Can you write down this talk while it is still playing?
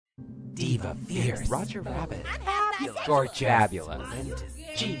Diva Fierce, Roger Rabbit, George Fabulous,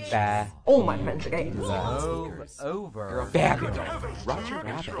 Gene Bear, All my friends are gay. Over. Fabulous, Roger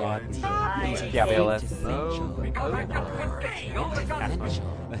Rabbit, Fabulous,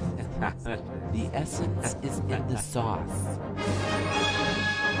 The essence is in the sauce.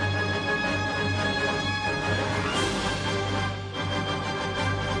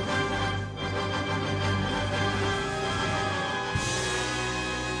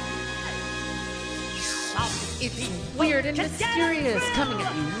 It's weird and mysterious, coming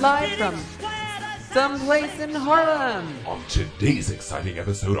at you live from someplace in Harlem. On today's exciting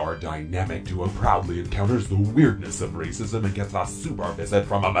episode, our dynamic duo proudly encounters the weirdness of racism and gets a super visit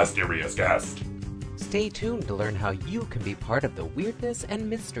from a mysterious guest. Stay tuned to learn how you can be part of the weirdness and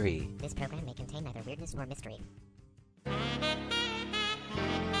mystery. This program may contain neither weirdness nor mystery.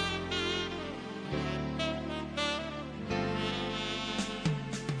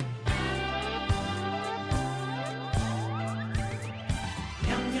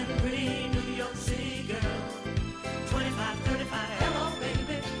 Young and pretty New York City girl, 25, 35, hello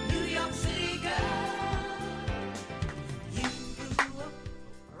baby, New York City girl. You grew up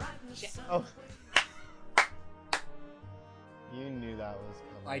right in the sun. Oh. You knew that was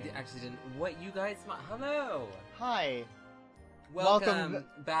coming. I actually didn't. What, you guys? Hello. Hi. Welcome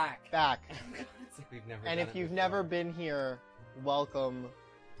back. Back. It's like we've never And done if it you've before. never been here, welcome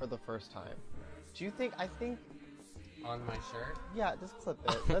for the first time. Do you think, I think, On my shirt? yeah, just clip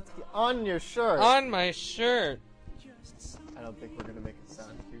it. Let's get on your shirt. On my shirt. I don't think we're going to make a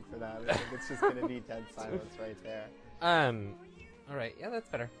sound cue for that. I think it's just going to be dead silence right there. Alright, yeah, that's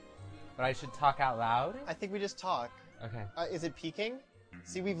better. But I should talk out loud? I think we just talk. Okay. Is it peaking?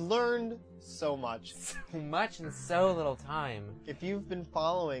 See, we've learned so much. So much in so little time. If you've been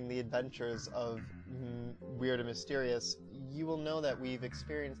following the adventures of Weird and Mysterious, you will know that we've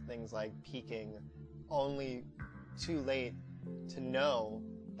experienced things like peaking only too late to know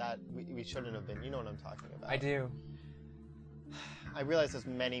that we shouldn't have been. You know what I'm talking about. I do. I realize there's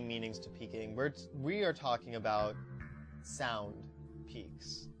many meanings to peaking. We are talking about sound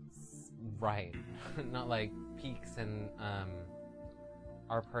peaks. Right. Not like peaks in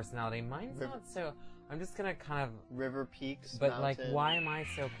our personality. Mine's not so... I'm just gonna kind of... River peaks, But mountain. like, why am I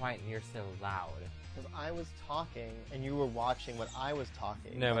so quiet and you're so loud? Because I was talking, and you were watching what I was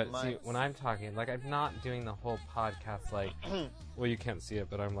talking. No, but see, when I'm talking, like, I'm not doing the whole podcast, like, well, you can't see it,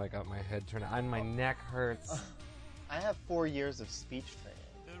 but I'm, like, got my head turned, and my neck hurts. I have 4 years of speech training.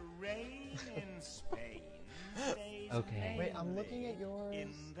 The rain in Spain stays Okay. Wait, I'm looking at yours.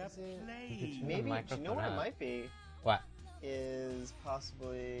 in the Is it- plane. Maybe, do you know microphone what it up. might be? What? Is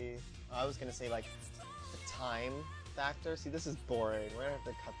possibly, I was going to say, like, the time factor. See, this is boring. We're going to have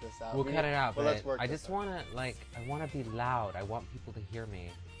to cut this out. We'll cut it out, well, but let's work I this just out. want to, like, I want to be loud. I want people to hear me.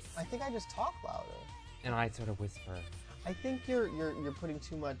 I think I just talk louder. And I sort of whisper. I think you're putting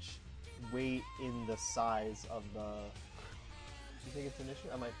too much weight in the size of the... Do you think it's an issue?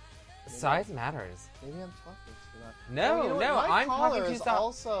 I might... maybe Size matters. Maybe I'm talking too loud. No, Oh, you know what? no, My I'm talking caller too is soft.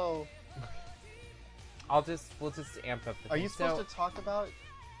 also... We'll just amp up the Are you thing. supposed to talk about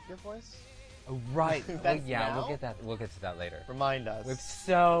your voice? Oh, right. Well, That's yeah, now? we'll get to that later. Remind us. We have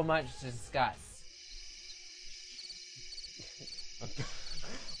so much to discuss.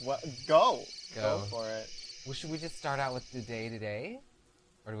 What? Go Go. for it. Well, should we just start out with the day today?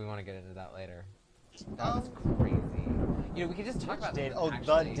 Or do we want to get into that later? That was crazy. You know, we could just talk about Date. them, Oh,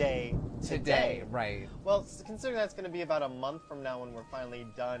 actually. the day Today, right. Well, considering that's going to be about a month from now when we're finally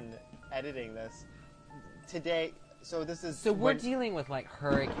done editing this. Today, so this is... So we're dealing with, like,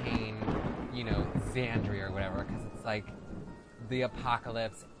 Hurricane, you know, Zandri or whatever, because it's, like, the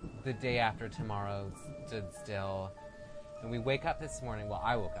apocalypse, the day after tomorrow stood still. And we wake up this morning, well,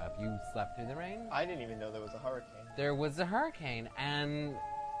 I woke up. You slept through the rain? I didn't even know there was a hurricane. There was a hurricane, and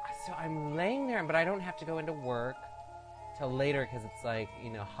so I'm laying there, but I don't have to go into work till later because it's like, you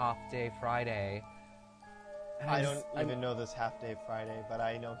know, half day Friday. And I don't even know this half day Friday, but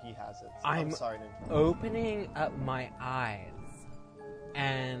I know he has it. So I'm sorry to interrupt. opening up my eyes,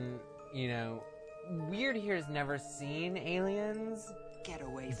 and, you know, Weird here has never seen aliens. Get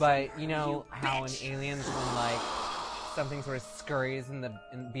away from But you know her, how in bitch. Aliens when like something sort of scurries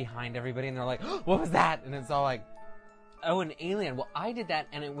behind everybody and they're like, what was that? And it's all like, oh, an alien. Well, I did that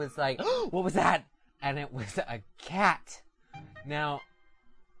and it was like, what was that? And it was a cat. Now,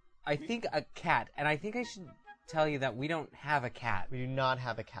 I think a cat, and I think I should tell you that we don't have a cat. We do not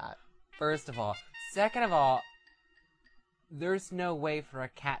have a cat. First of all. Second of all, there's no way for a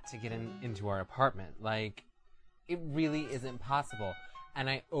cat to get into our apartment. Like, it really isn't possible. And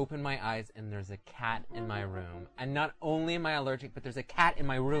I open my eyes and there's a cat in my room. And not only am I allergic, but there's a cat in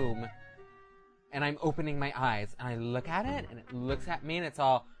my room. and I'm opening my eyes, and I look at it, and it looks at me, and it's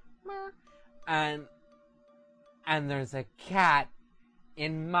all, and there's a cat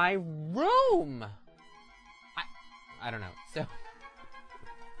in my room. I don't know. So,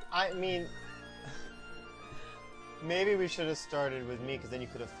 I mean, maybe we should have started with me, because then you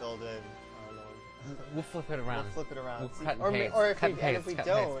could have filled in. I don't know. we'll flip it around. We'll flip it around. We'll cut and or, paste, or if cut we, and and if paste, we cut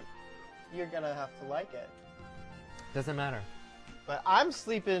and don't, you're gonna have to like it. Doesn't matter. But I'm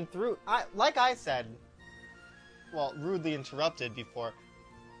sleeping through. Like I said, well, rudely interrupted before.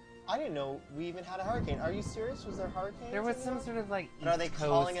 I didn't know we even had a hurricane. Are you serious? Was there hurricanes? There was in some Europe? sort of like But are they East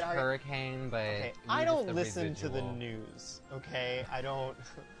calling Coast it a hurricane, but Okay, we I were don't just a listen to the residual. news. Okay, I don't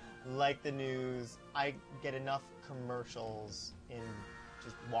like the news. I get enough commercials in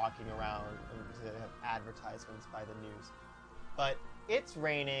just walking around and to have advertisements by the news. But it's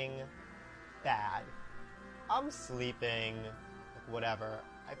raining bad. I'm sleeping, whatever.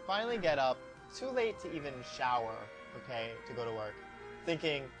 I finally get up, too late to even shower, okay, to go to work,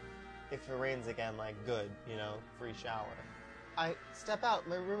 thinking if it rains again, like, good, you know, free shower. I step out,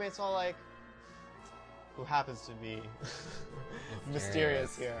 my roommate's all like, who happens to be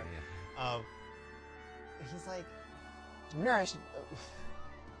mysterious here. Yeah. He's like, Nourish.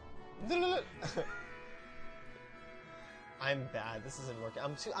 I'm bad. This isn't working.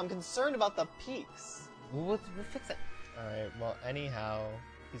 I'm concerned about the peaks. We'll fix it. All right. Well, anyhow,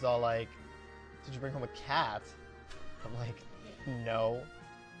 he's all like, "Did you bring home a cat?" I'm like, "No."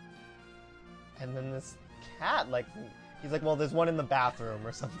 And then this cat, like, he's like, "Well, there's one in the bathroom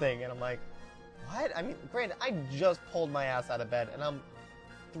or something." And I'm like, "What?" I mean, granted, I just pulled my ass out of bed and I'm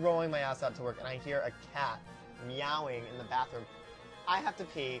throwing my ass out to work, and I hear a cat meowing in the bathroom. I have to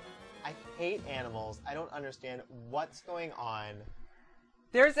pee. I hate animals. I don't understand what's going on.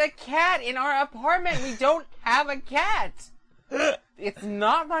 There's a cat in our apartment. We don't have a cat. It's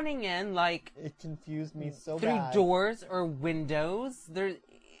not running in like It confused me so through bad. doors or windows. We're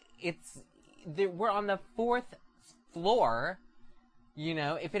on the 4th floor. You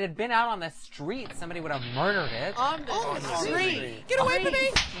know, if it had been out on the street, somebody would have murdered it. On the street. Get away from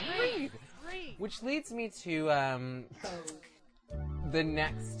me! Which leads me to the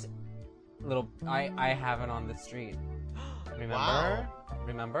next little I have it on the street. Remember? Wow.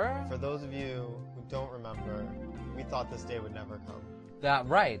 Remember? For those of you who don't remember, we thought this day would never come. That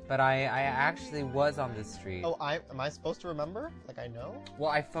right, but I actually was on the street. Oh, am I supposed to remember? Like I know?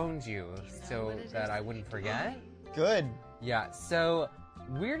 Well, I phoned you so that I wouldn't forget. Good. Yeah, so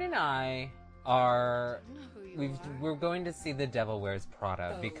Weird and I we're going to see The Devil Wears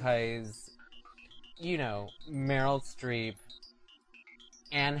Prada because, you know, Meryl Streep,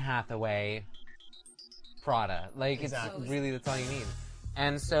 Anne Hathaway, Prada. Like, Exactly. it's really, that's all you need.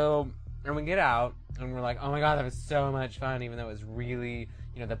 And so, and we get out, and we're like, oh my god, that was so much fun, even though it was really,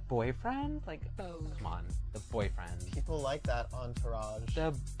 you know, the boyfriend? Like, come on, the boyfriend. People like that entourage.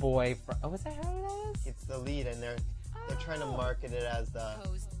 The boyfriend. Oh, is that how it is? It's the lead, and they're trying to market it as the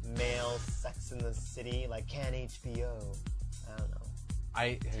male Sex in the City, like can HBO. I don't know.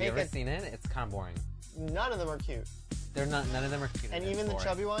 Have you ever seen it? It's kind of boring. None of them are cute, None of them are cute. and It's even the boring.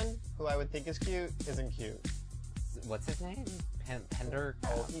 chubby one, who I would think is cute, isn't cute. What's his name? Pender?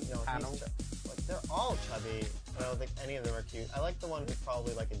 Oh, Panel? like, they're all chubby. I don't think any of them are cute. I like the one who's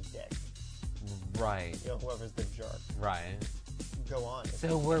probably like a dick. Right, You know, whoever's the jerk. right. Go on.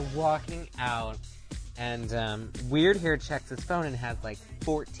 So we're walking out, and Weird here checks his phone and has like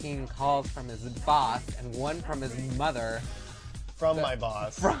 14 calls from his boss and one from his mother. From my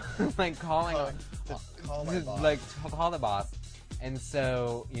boss. From, like, calling... To call my boss. Like, to call the boss. And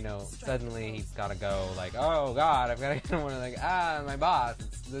so, you know, suddenly he's got to go, like, oh, God, I've got to get one. Like, my boss.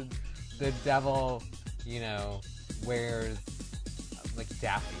 It's the devil, you know, wears, like,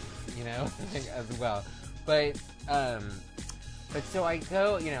 dappies, you know, like, as well. But so I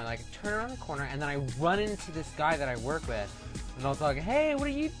go, you know, like, turn around the corner, and then I run into this guy that I work with. And I was like, hey, what are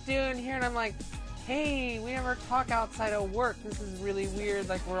you doing here? And I'm like, hey, we never talk outside of work. This is really weird.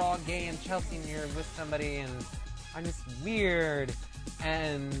 Like, we're all gay in Chelsea, and you're with somebody, and I'm just weird.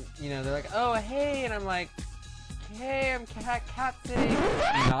 And, you know, they're like, oh, hey. And I'm like, hey, I'm cat sitting.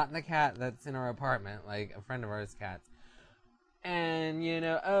 Not the cat that's in our apartment, like a friend of ours' cats. And, you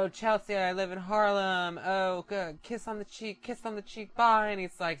know, oh, Chelsea, I live in Harlem. Oh, good. Kiss on the cheek, bye. And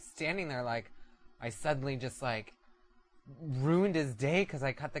he's, like, standing there like, I suddenly just, like, ruined his day because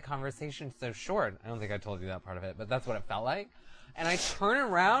I cut the conversation so short. I don't think I told you that part of it, but that's what it felt like. And I turn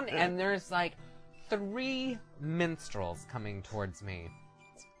around, and there's, like, 3 minstrels coming towards me.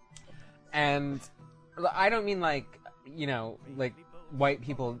 And I don't mean, like, you know, like, white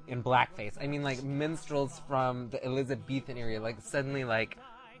people in blackface. I mean, like, minstrels from the Elizabethan era. Like, suddenly, like,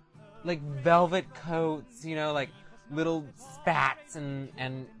 like velvet coats, you know, like little spats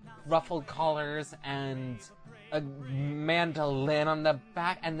and ruffled collars and a mandolin on the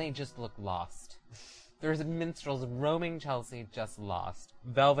back, and they just look lost. There's minstrels roaming Chelsea, just lost.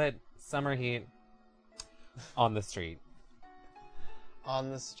 Velvet, summer heat, on the street. On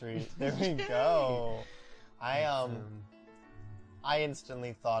the street. There we go. I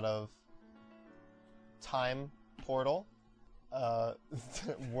instantly thought of time portal,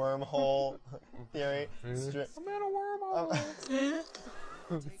 wormhole theory, I'm in a wormhole.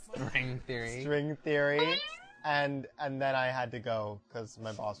 String theory. string theory, and then I had to go because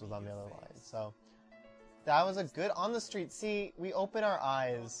my boss was on the other line. So that was a good on the street. See, we open our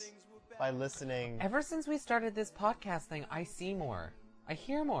eyes by listening. Ever since we started this podcast thing, I see more. I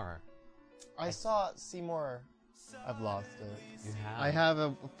hear more. I saw Seymour. I've lost it. You have. I have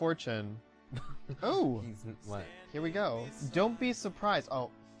a fortune. Oh, What? here we go. Don't be surprised. Oh,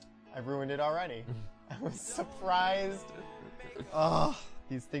 I ruined it already. I was surprised. Oh,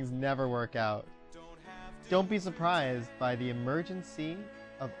 these things never work out. Don't be surprised by the emergence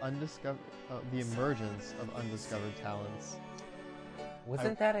of undiscovered talents.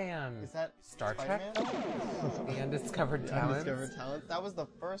 Wasn't that a Is that Star Trek? Spider-Man? The Undiscovered Talents? Undiscovered talent. That was the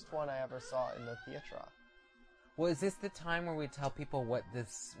first one I ever saw in the theatre. Well, is this the time where we tell people what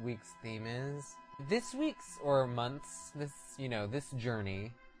this week's theme is? This week's or month's this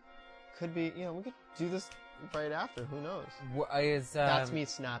journey Could be, we could do this right after. Who knows? is That's me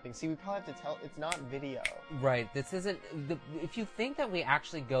snapping. See, we probably have to tell. It's not video. right. This isn't. If you think that we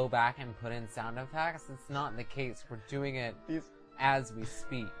actually go back and put in sound effects, it's not the case. We're doing it as we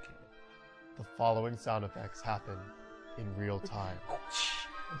speak. The following sound effects happen in real time.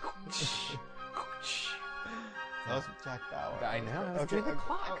 That was Jack Bauer. I know. I was doing the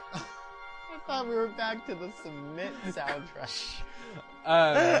clock. I thought we were back to the Submit soundtrack.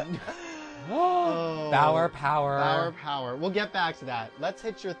 Bauer Power. Bauer Power. We'll get back to that. Let's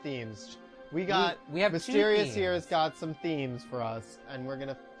hit your themes. We have Mysterious two here themes. has got some themes for us, and we're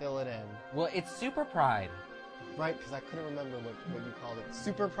gonna fill it in. Well, it's SUPERPRIDE. Right, because I couldn't remember what you called it.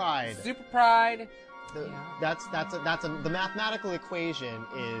 SUPERPRIDE. SUPERPRIDE. The mathematical equation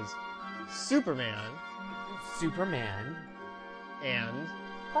is Superman Superman. and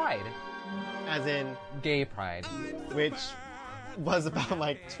Pride. as in Gay Pride. which was about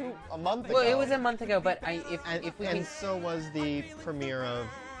like a month ago. Well, it was a month ago, but if we and can so was the premiere of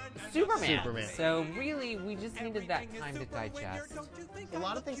Superman. So really, we just needed that time to digest. a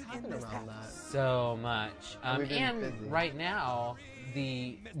lot of things happened around that. So much. We've been And busy. right now,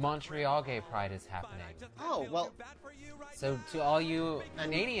 the Montreal Gay Pride is happening. Oh well, So to all you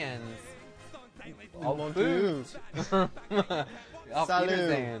Canadians, all Mon food. Auf Salut.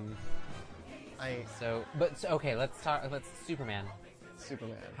 Wiedersehen. I Okay, let's talk. Let's Superman.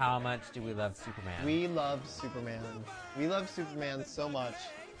 Superman. How much do we love Superman? We love Superman. We love Superman so much.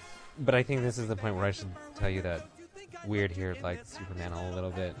 But I think this is the point where I should tell you that Weird here likes Superman a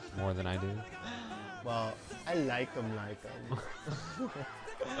little bit more than I do. Well, I like him.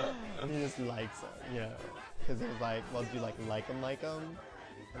 He just likes it, because it was like, well, do you like him?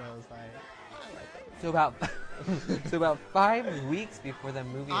 And I was like, I like him. So about 5 weeks before the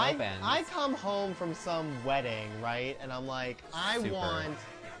movie opens. I come home from some wedding, right? And I'm like, I Super. want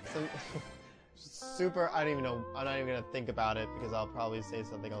some super. I don't even know. I'm not even gonna think about it because I'll probably say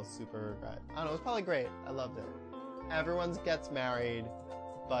something else super. I don't know. It was probably great. I loved it. Everyone gets married,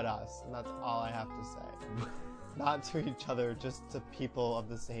 but us, and that's all I have to say. Not to each other, just to people of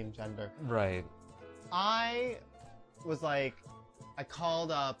the same gender. Right. I was like, I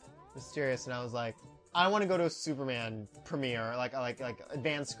called up Mysterious and I was like, I want to go to a Superman premiere, like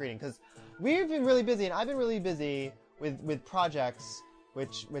advanced screening, because we've been really busy, and I've been really busy with projects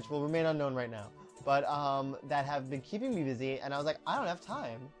which will remain unknown right now, but that have been keeping me busy, and I was like, I don't have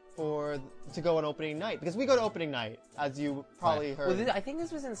time to go on opening night, because we go to opening night, as you probably heard. Well, I think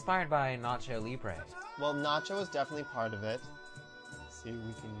this was inspired by Nacho Libre. Well, Nacho was definitely part of it. See,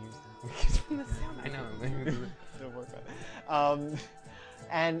 we can use that. I know. It'll work out.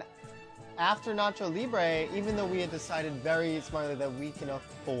 And after Nacho Libre, even though we had decided very smartly that we can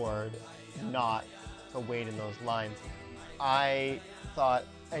afford not to wait in those lines, I thought,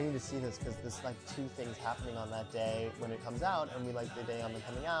 I need to see this because there's like 2 things happening on that day when it comes out, and we like the day on the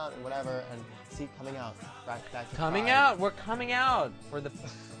coming out and whatever, and see coming out, back to Coming Pride. out. We're coming out for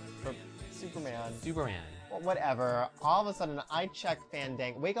Superman. Superman. Whatever. All of a sudden, I check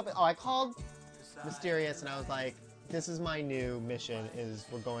Fandango. Wake up. Oh, I called Mysterious, and I was like, this is my new mission, is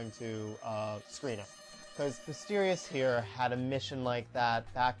we're going to screen it. Because Mysterious here had a mission like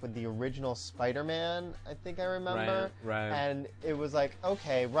that back with the original Spider-Man, I think I remember. Right. And it was like,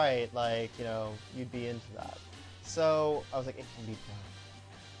 okay, right, like, you know, you'd be into that. So I was like, it can be done.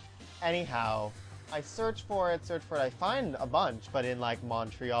 Anyhow, I search for it, I find a bunch, but in like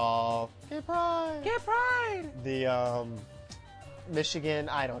Montreal, Gay Pride! Gay Pride! The, Michigan,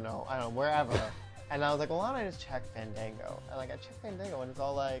 I don't know, wherever. And I was like, well, why don't I just check Fandango? And like, I checked Fandango, and it's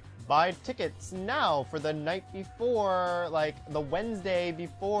all like, buy tickets now for the night before, like, the Wednesday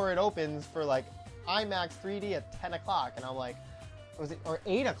before it opens for, like, IMAX 3D at 10 o'clock. And I'm like, or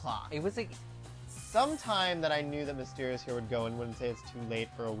 8 o'clock? It was like Sometime that I knew that Mysterious here would go and wouldn't say it's too late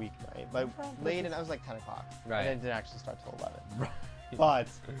for a weeknight. But late, and I was like 10 o'clock. Right. And it didn't actually start till 11. Right. But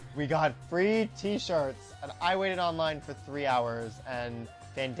we got free t-shirts, and I waited online for 3 hours, and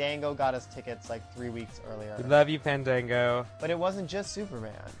Fandango got us tickets like 3 weeks earlier. We love you, Fandango. But it wasn't just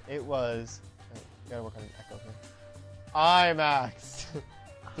Superman. It was... Wait, gotta work on an echo here. IMAX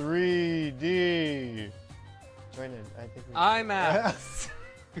 3D. Join in. I think we... IMAX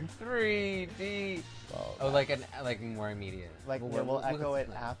 3D. Well, Oh, like more immediate. like, we'll echo it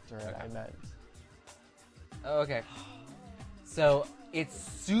after it, I meant. Oh, okay. So it's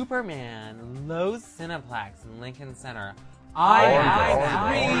Superman, Lowe's Cineplex in Lincoln Center.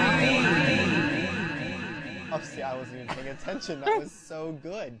 Oh, see, I wasn't even paying attention. That was so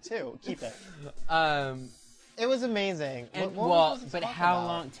good, too. Keep it. It was amazing. And, What well, was I supposed to but talk how about?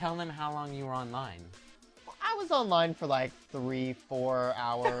 long? Tell them how long you were online. I was online for like 3-4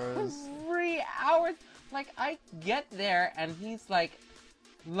 hours. 3 hours. Like I get there and he's like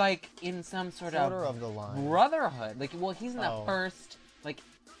in some sort Quarter of the line. brotherhood. Like, well, he's in the Oh. first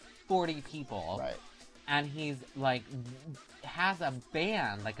 40 people. Right. And he's like has a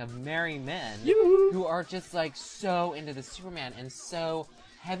band, like of merry men who are just like so into the Superman and so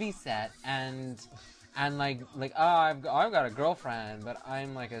heavy set and like oh, I've got a girlfriend, but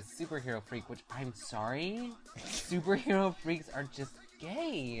I'm like a superhero freak, which I'm sorry, superhero freaks are just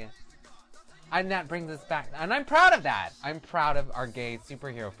gay. And that brings us back, and I'm proud of that. I'm proud of our gay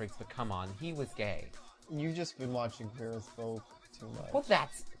superhero freaks, but come on, he was gay. You've just been watching Periscope too much. Well,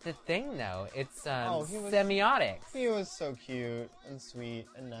 that's the thing, though. It's he was- semiotics. He was so cute and sweet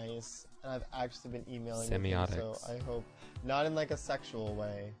and nice, and I've actually been emailing with him, Semiotics. so I hope not in like a sexual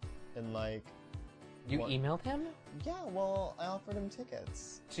way, in like You what- emailed him Yeah, well, I offered him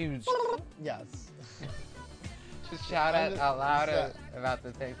tickets. to Yes. shout I'm out loud yeah. about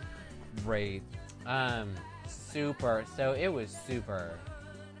the thing. Great. Super. So it was super.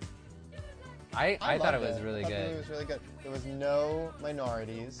 I thought it loved was really I thought good. It was really good. There was no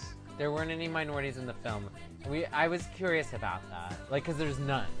minorities. There weren't any minorities in the film. I was curious about that. Like, because there's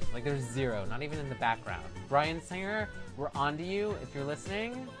none. Like, there's zero. Not even in the background. Brian Singer, we're on to you. If you're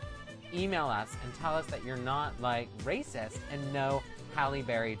listening, email us and tell us that you're not, like, racist. And no, Halle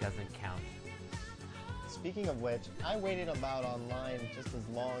Berry doesn't count. Speaking of which, I waited about online just as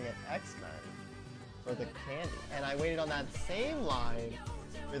long at X-Men for the candy. And I waited on that same line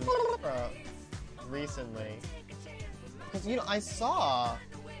with recently. Because, you know, I saw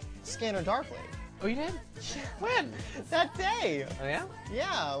Scanner Darkly. Oh, you did? When? That day! Oh, yeah?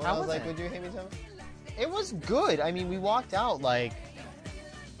 Yeah, when How I was was like, it? would you hate me so? It was good. I mean, we walked out like,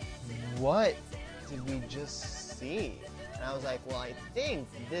 what did we just see? And I was like, well, I think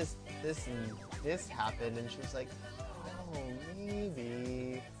this, and this happened. And she was like, oh,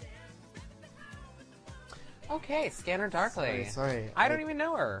 maybe. Okay, Scanner Darkly. Sorry. I don't even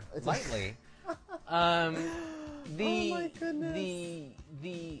know her. It's- Lightly. Oh my goodness.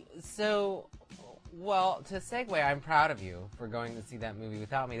 So, well, to segue, I'm proud of you for going to see that movie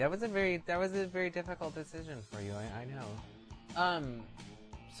without me. That was a very difficult decision for you. I know.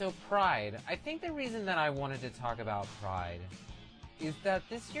 So Pride. I think the reason that I wanted to talk about Pride is that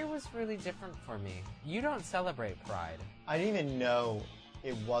this year was really different for me. You don't celebrate Pride. I didn't even know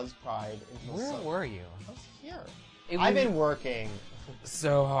it was Pride until Where were you? I was here. It I've was been working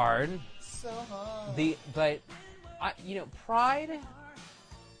so hard. so hard. Pride,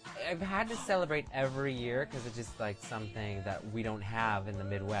 I've had to celebrate every year because it's just like something that we don't have in the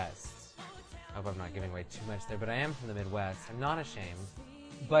Midwest. I hope I'm not giving away too much there, but I am from the Midwest. I'm not ashamed.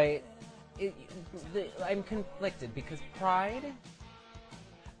 But I'm conflicted because Pride's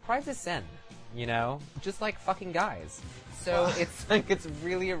a sin, you know? Just like fucking guys. So it's like, it's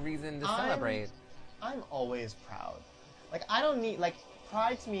really a reason to celebrate. I'm always proud. Like, I don't need, like,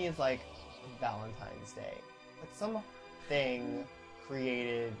 Pride to me is like Valentine's Day. It's something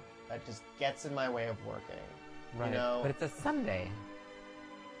created that just gets in my way of working. Right. You know? But it's a Sunday.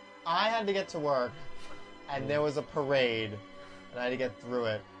 I had to get to work, and there was a parade, and I had to get through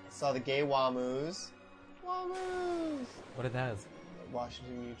it. I saw the gay Wamus, Summers. What are those?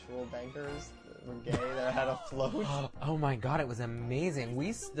 Washington Mutual bankers that were gay that had a float. Oh my god, it was amazing.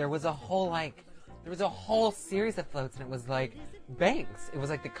 There was a whole series of floats, and it was like banks. It was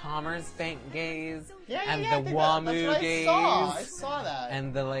like the Commerce Bank gays, and the WAMU that's what gays. I saw that.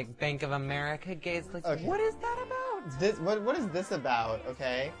 And the like Bank of America gays. Like, Okay. what is that about? What is this about?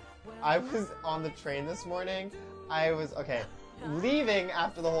 Okay, I was on the train this morning. I was leaving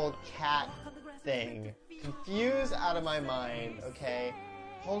after the whole cat thing, confused out of my mind. Okay,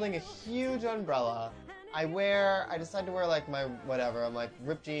 holding a huge umbrella. I decide to wear like my whatever. I'm like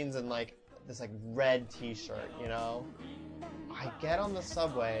ripped jeans and like this like red T-shirt. You know, I get on the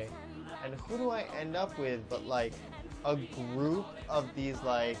subway, and who do I end up with but like a group of these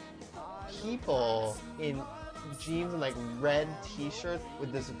like people in jeans and like red T-shirts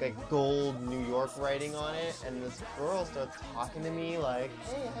with this like gold New York writing on it, and this girl starts talking to me like,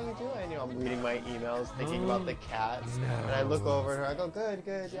 "Hey, how you doing?" You know, I'm reading my emails, thinking about the cat, and I look over at her. I go, "Good,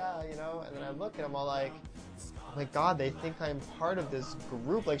 yeah," you know, and then I look and I'm all like, "Oh my God, they think I'm part of this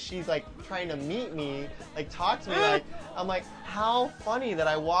group." Like she's like trying to meet me, like talk to me. Like I'm like, how funny that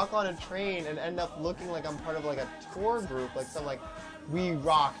I walk on a train and end up looking like I'm part of like a tour group, like some like we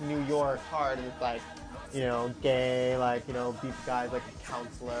rock New York hard, and it's like, you know, gay, like, you know, beef guy's like a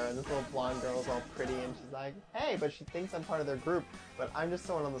counselor, and this little blonde girl's all pretty, and she's like, hey, but she thinks I'm part of their group, but I'm just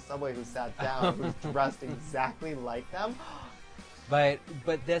someone on the subway who sat down, who's dressed exactly like them. But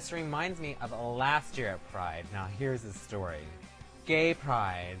this reminds me of last year at Pride. Now here's the story. Gay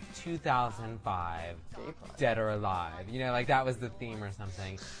Pride 2005. Gay Pride. Dead or alive. You know, like that was the theme or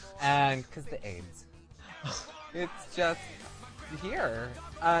something. And because the AIDS. It's just here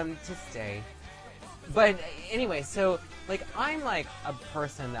to stay. But anyway, so like I'm like a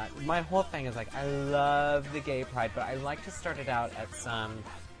person that my whole thing is like I love the Gay Pride, but I like to start it out at some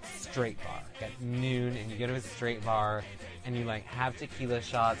straight bar at noon, and you go to a straight bar and you like have tequila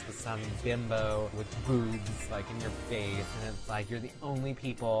shots with some bimbo with boobs like in your face, and it's like you're the only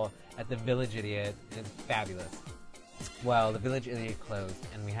people at the Village Idiot, and it's fabulous. Well, the Village Idiot closed,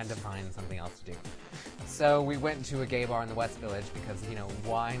 and we had to find something else to do. So we went to a gay bar in the West Village because, you know,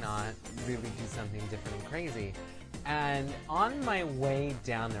 why not really do something different and crazy? And on my way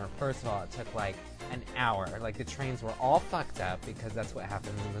down there, first of all, it took like an hour. Like the trains were all fucked up because that's what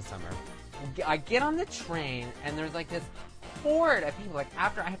happens in the summer. I get on the train, and there's like this horde of people. Like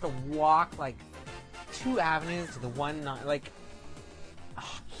after I have to walk like 2 avenues to the one, like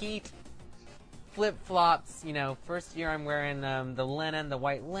heat, flip-flops, you know, first year I'm wearing the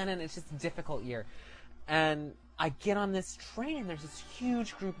white linen. It's just a difficult year. And I get on this train, and there's this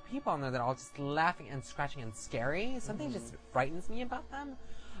huge group of people on there that are all just laughing and scratching and scary. Something just frightens me about them.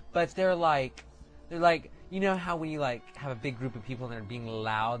 But they're like, you know how when you like have a big group of people and they're being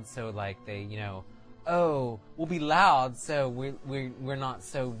loud, so like they, you know, oh, we'll be loud, so we're not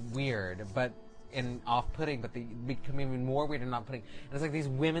so weird, but and off-putting, but they become even more weird and off-putting. And it's like these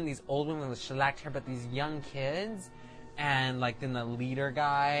women, these old women with shellacked hair, but these young kids, and like then the leader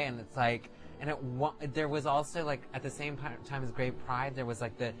guy, and it's like, and there was also like at the same time as Gay Pride, there was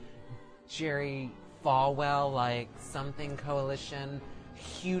like the Jerry Falwell like something coalition,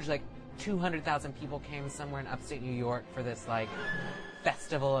 huge, like 200,000 people came somewhere in upstate New York for this like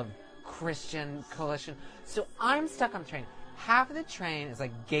festival of Christian coalition. So I'm stuck on the train. Half of the train is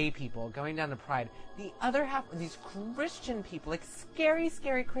like gay people going down to Pride. The other half are these Christian people, like scary,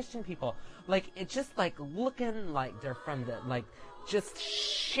 scary Christian people. Like it's just like looking like they're from the like just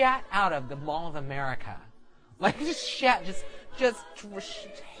shat out of the Mall of America. Like just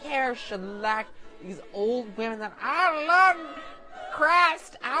hair shellacked. These old women that I love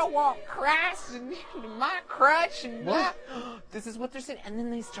Christ, I want Christ and my crutch and what? This is what they're saying, and then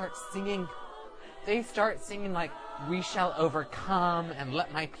they start singing. They start singing like "We shall overcome" and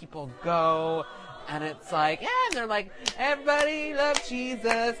 "Let my people go," and it's like, yeah, and they're like, everybody loves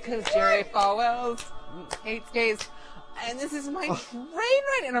Jesus because Jerry Falwell hates gays, and this is my train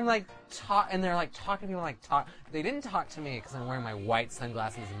ride, and I'm like, and they're like talking to people like talk. They didn't talk to me because I'm wearing my white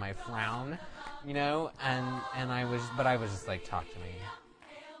sunglasses and my frown, you know, and I was just like, talk to me.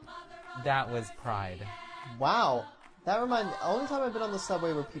 That was Pride. Wow, that reminds me. The only time I've been on the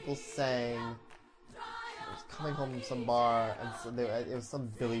subway where people sang. Coming home from some bar, and so it was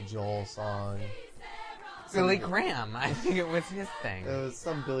some Billy Joel song. Billy Graham, I think it was his thing. It was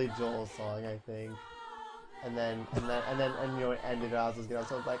some Billy Joel song, I think. And then you know, it ended. I was just getting,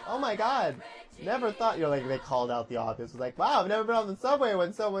 so I was like, oh my God, never thought. You know, like they called out the office. It was like, wow, I've never been on the subway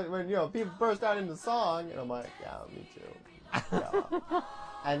when you know people burst out into song, and I'm like, yeah, me too. Yeah.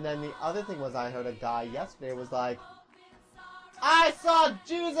 And then the other thing was, I heard a guy yesterday was like, I saw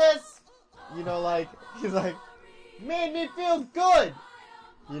Jesus you know, like, he's like, made me feel good!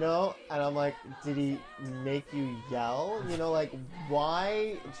 You know? And I'm like, did he make you yell? You know, like,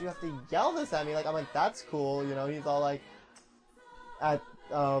 why did you have to yell this at me? Like, I'm like, that's cool, you know? He's all like,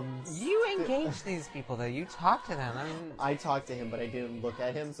 You engage these people, though. You talk to them. I mean, I talked to him, but I didn't look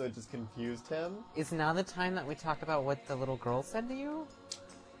at him, so it just confused him. is now the time that we talk about what the little girl said to you?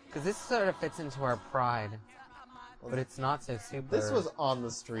 Because this sort of fits into our pride. But it's not so super. This was on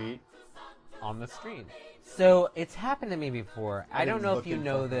the street. On the street. So, it's happened to me before. I don't was know if you looking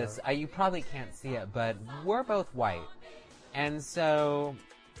know for this. her. You probably can't see it, but we're both white. And so,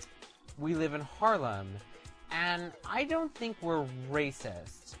 we live in Harlem. And I don't think we're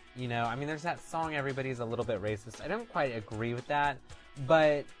racist. You know, I mean, there's that song, Everybody's a Little Bit Racist. I don't quite agree with that.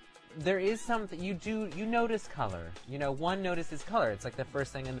 But there is something, you notice color. You know, one notices color. It's like the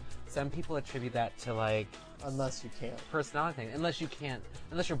first thing, and some people attribute that to, like, Unless you can't. personality thing. Unless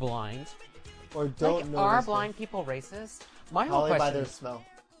you're blind. Or don't Like, know. are blind people racist? My whole Probably by question their is, smell.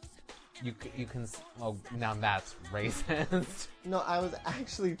 you can, well, now that's racist. No, I was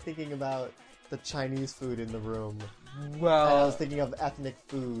actually thinking about the Chinese food in the room. Well, And I was thinking of ethnic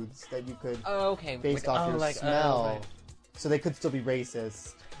foods that you could, okay. based off your like, smell, right. so they could still be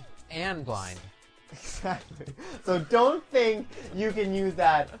racist. And blind. Exactly. So don't think you can use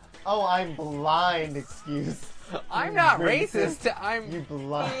that, oh, I'm blind excuse. I'm not racist. I'm You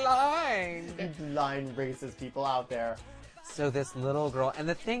blind. blind. You blind racist people out there. So this little girl, and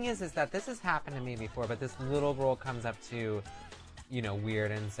the thing is that this has happened to me before, but this little girl comes up to, you know,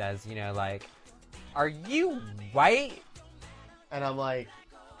 Weird and says, you know, like, are you white? And I'm like,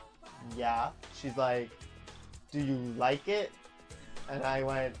 yeah. She's like, do you like it? And I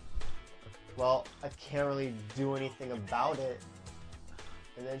went, well, I can't really do anything about it.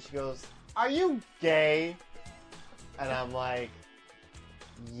 And then she goes, are you gay? And I'm like,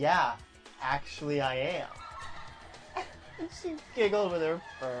 yeah, actually I am. And she giggled with her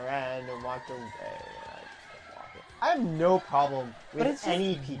friend and walked away. And I kept walking. I have no problem But with it's just-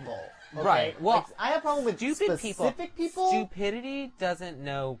 any people. Okay? Right, well, Like, I have a problem with Stupid specific people. Stupidity doesn't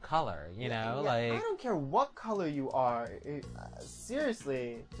know color, you know? Yeah, like, I don't care what color you are.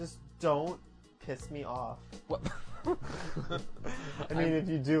 Seriously, just don't piss me off. what? I mean, if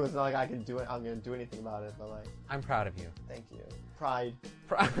you do, it's not like I can do it. I'm gonna do anything about it. But like, I'm proud of you. Thank you. Pride.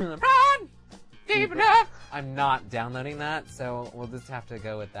 Pride! Deep enough! I'm not downloading that, so we'll just have to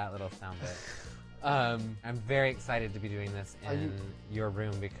go with that little sound bit. I'm very excited to be doing this in your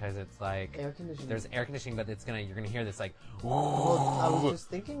room because it's like Air conditioning. there's air conditioning, but you're gonna hear this like. Well, I was just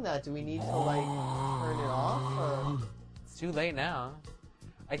thinking that. Do we need to like turn it off? Or? It's too late now.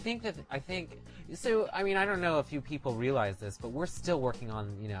 I think. So, I mean, I don't know if you people realize this, but we're still working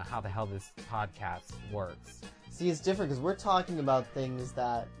on, you know, how the hell this podcast works. See, it's different because we're talking about things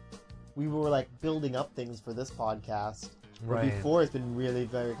that we were like building up things for this podcast. Where Right. Before it's been really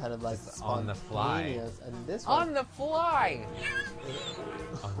very kind of like Just on the fly. spontaneous, and this one, On the fly!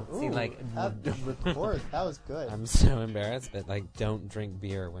 See, Ooh, like, that record, that was good. I'm so embarrassed, but like, don't drink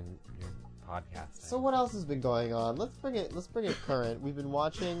beer when you're podcasting. So what else has been going on? Let's bring it current. We've been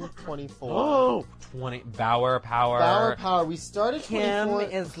watching 24. Oh, 20 Bauer Power. Bauer Power. We started Kim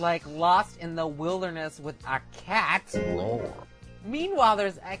 24. is like lost in the wilderness with a cat. Meanwhile,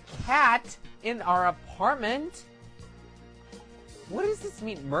 there's a cat in our apartment. What does this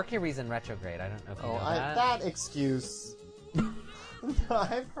mean? Mercury's in retrograde. I don't know if you know that. That excuse.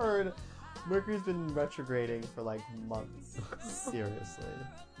 I've heard Mercury's been retrograding for like months. Seriously.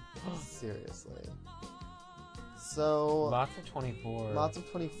 Seriously. So Lots of 24. lots of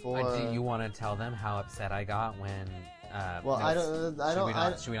 24. Do you want to tell them how upset I got when? Well, no, I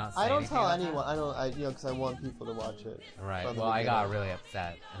don't. Should we not say I don't anything tell about anyone. Because I want people to watch it. that? Right. from the Well, I got beginning. really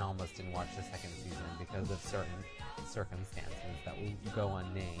upset and almost didn't watch the second season because of certain circumstances that will go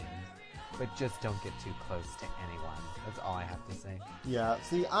unnamed. But just don't get too close to anyone. That's all I have to say. Yeah.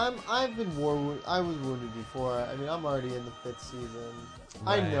 See, I've been I was wounded before. I mean, I'm already in the 5th season.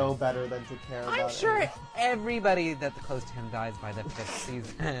 I Right. know better than to care about. I'm sure anyone. everybody that's close to him dies by the 5th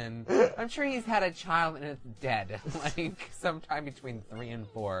season. I'm sure he's had a child and it's dead, like sometime between 3 and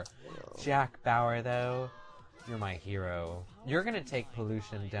 4. Jack Bauer, though, you're my hero. You're gonna take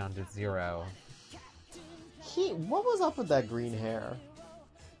pollution down to 0. What was up with that green hair?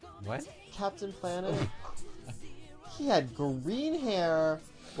 What? Captain Planet? He had green hair.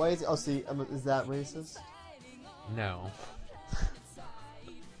 Why is he? Oh, see, is that racist? No.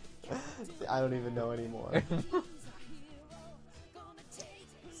 See, I don't even know anymore.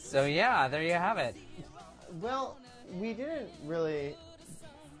 So yeah, there you have it. Well, we didn't really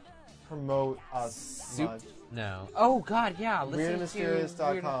promote us much. No. Oh God, yeah. Listen to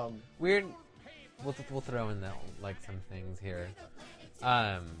Weirdmysterious.com. Weird. we'll throw in some things here.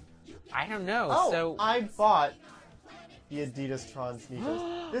 I don't know. Oh, so I bought the Adidas Tron sneakers.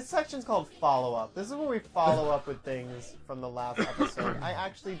 This section's called Follow Up. This is where we follow up with things from the last episode. I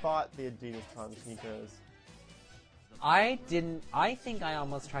actually bought the Adidas Tron sneakers. I didn't. I think I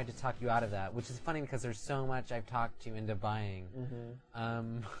almost tried to talk you out of that, which is funny because there's so much I've talked you into buying.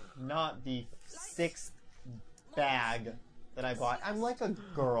 Not the 6th bag that I bought. I'm like a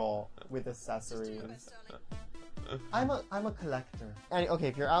girl with accessories. I'm a collector. And, okay,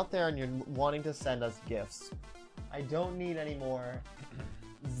 if you're out there and you're wanting to send us gifts, I don't need any more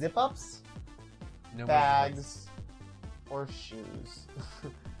zip-ups, No more bags, or shoes.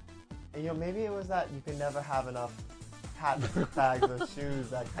 And, maybe it was that you can never have enough hats, bags, or shoes.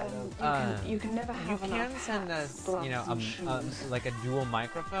 That kind of. You can never have You enough can send hats, us, gloves, and shoes. like a dual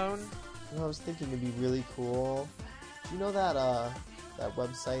microphone. I was thinking it'd be really cool. Do you know that that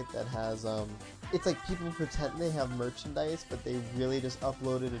website that has it's like people pretend they have merchandise, but they really just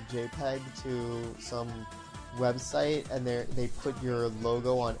uploaded a JPEG to some website, and they put your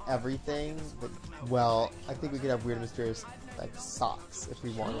logo on everything. But well, I think we could have Weird and Mysterious like socks if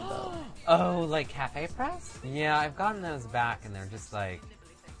we wanted them. Oh, like Cafe Press? Yeah, I've gotten those back, and they're just like.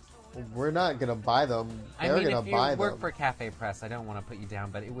 We're not gonna buy them. I They're mean, gonna if you buy work them. for Cafe Press, I don't want to put you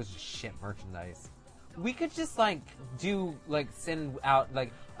down, but it was shit merchandise. We could just send out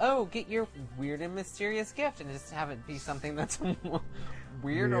oh, get your weird and mysterious gift, and just have it be something that's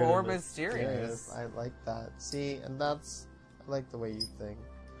weird or mysterious. I like that. See, and I like the way you think.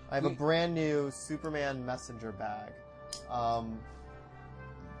 I have a brand new Superman messenger bag.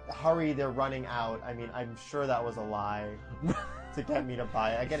 Hurry, they're running out. I mean, I'm sure that was a lie to get me to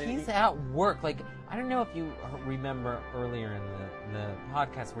buy it. He's at work. I don't know if you remember earlier in the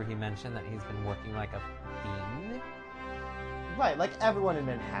podcast where he mentioned that he's been working like a fiend. Right, like everyone in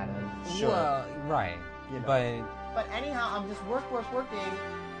Manhattan. Sure. Well, right. You know. But anyhow, I'm just working.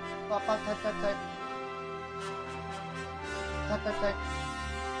 Type.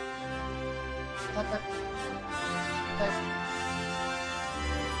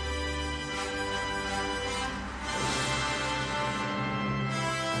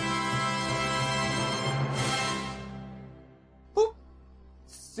 Boop!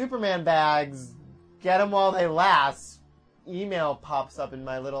 Superman bags. Get them while they last. Email pops up in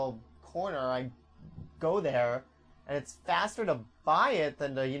my little corner. I go there, and it's faster to buy it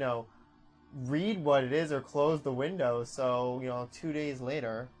than to, read what it is or close the window. So, 2 days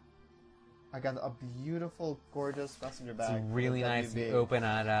later, I got a beautiful, gorgeous messenger bag. it's really nice. You open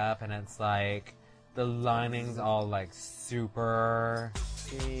it up, and it's like the lining's all super.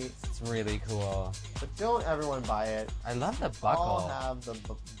 See, It's really cool. but don't everyone buy it. I love the I'll buckle. have the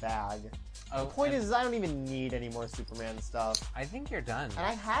bag. Oh, The point and is I don't even need any more Superman stuff. I think you're done. And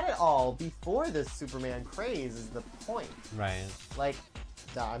I had it all before this Superman craze is the point. Right.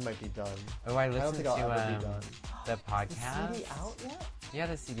 I might be done. Oh, I I don't listened think I'll to ever be done. the Is podcast. CD out yet? Yeah,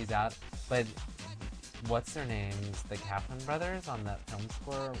 the CD's out. But what's their names? The Kaplan brothers on that Film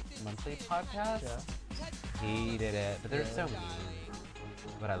Score monthly podcast. Yeah. Hated it, but they're Yeah. so mean.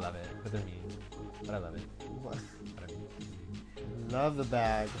 But I love it. But they're mean. But I love it. What? But I mean. Love the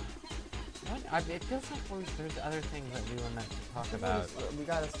bag. It feels like there's other things that we were meant to talk about. We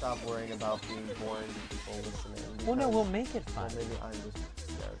gotta stop worrying about being boring to people listening. Well, no, because- we'll make it fun. Well, maybe I'm just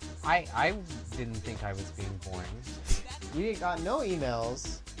scared. I didn't think I was being boring. We got no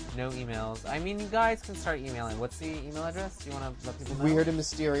emails. No emails. I mean, you guys can start emailing. What's the email address? Do you want to let people know?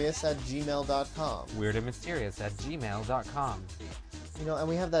 weirdandmysterious@gmail.com. weirdandmysterious@gmail.com. And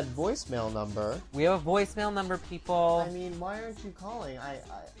we have that voicemail number. We have a voicemail number, people. I mean, why aren't you calling?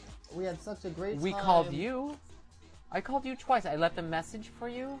 We had such a great time. We called you. I called you twice. I left a message for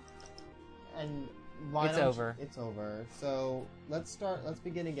you. And why It's don't you- over. It's over. So let's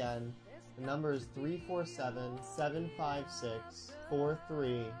begin again. The number is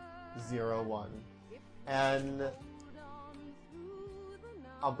 347-756-4301. And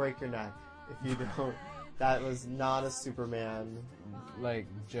I'll break your neck if you don't. That was not a Superman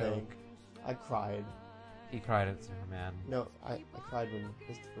Joke. thing. I cried. He cried at Superman. No, I cried when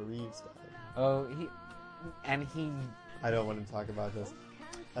Christopher Reeves died. Oh, he. I don't want to talk about this.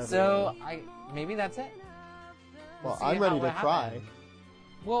 So maybe that's it. Well, see I'm ready how to it cry. happened.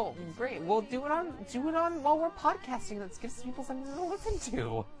 Well, great. We'll do it on while we're podcasting. That gives people something to listen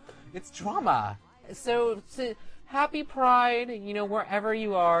to. It's drama. So happy Pride, wherever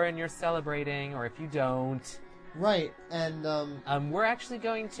you are and you're celebrating, or if you don't. Right, and We're actually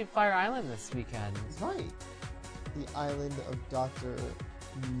going to Fire Island this weekend. right, the island of Dr.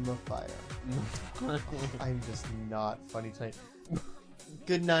 Mafire. I'm just not funny tonight.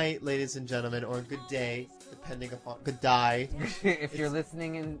 good night, ladies and gentlemen, or good day, depending upon good day. If you're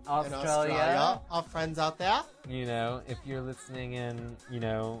listening in In Australia, our friends out there. you know, if you're listening in, you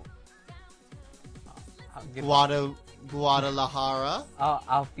know, Guadalajara.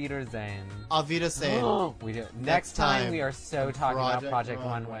 Auf Wiedersehen. Auf Wiedersehen. We do. Next Next time time we are so on talking about Project Project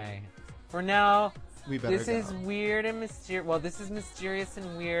Runway. One Way. For now, We better this go. is weird and mysterious. Well, this is mysterious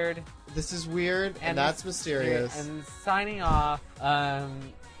and weird. This is weird, and that's mysterious. And signing off.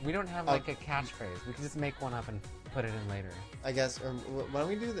 We don't have like a catchphrase. We can just make one up and put it in later. I guess. Or why don't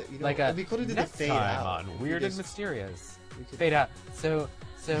we do that? You know, Like it'd be cool to do the next fade time out. on Weird We and just- Mysterious. we could- Fade out. So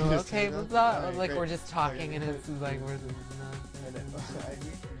just okay, fade out? blah, Alright, like great. we're just talking, Okay. and it's like we're. I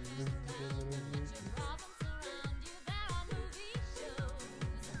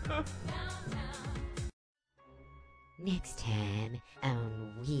know. Next time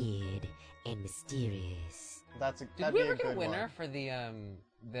on Weird and Mysterious. That'd Did be we ever a get a good winner one. for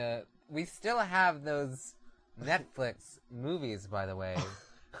the? We still have those Netflix movies, by the way.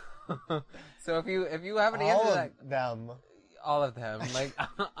 So if you have an answer, All that, of them. all of them, like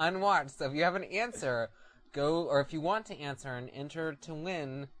unwatched. So if you have an answer, go, or if you want to answer and enter to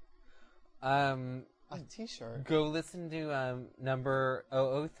win, A T-shirt. go listen to number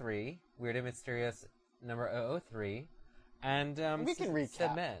 003, Weird and Mysterious number 003, and We can recap.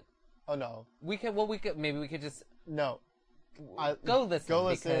 submit. Oh no, We could. Well, we could. Maybe we could just no. go listen. Go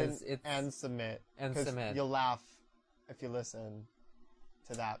listen because it's, and submit. and 'Cause submit. You'll laugh if you listen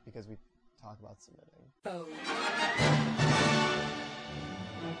to that because we talk about submitting.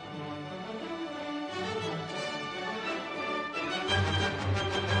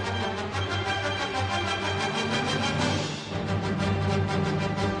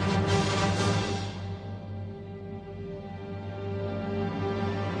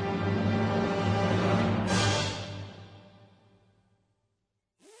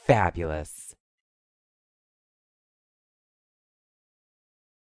 Fabulous.